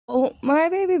my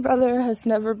baby brother has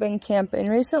never been camping.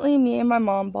 Recently, me and my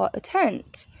mom bought a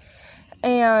tent.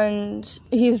 And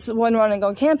he's one wanting to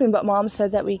go camping, but Mom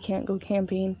said that we can't go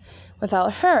camping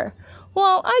without her.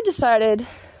 Well, I decided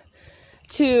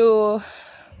to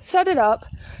set it up.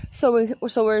 So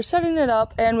we're setting it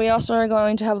up, and we also are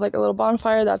going to have like a little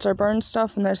bonfire. That's our burn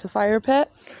stuff, and there's a fire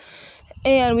pit.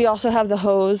 And we also have the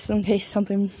hose in case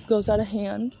something goes out of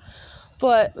hand.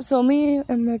 But so me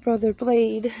and my brother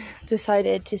Blade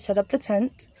decided to set up the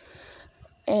tent,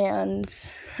 and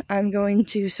I'm going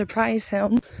to surprise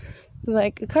him.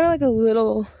 Like kind of like a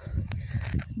little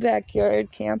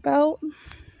backyard camp out.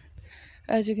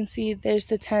 As you can see, there's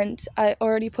the tent. I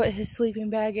already put his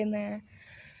sleeping bag in there,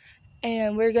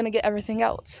 and we're gonna get everything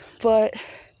else. But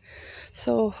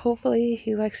so hopefully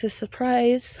he likes the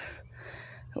surprise.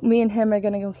 Me and him are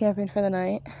gonna go camping for the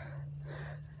night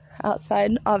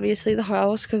outside, obviously the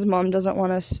house, because Mom doesn't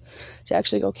want us to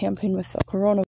actually go camping with the coronavirus.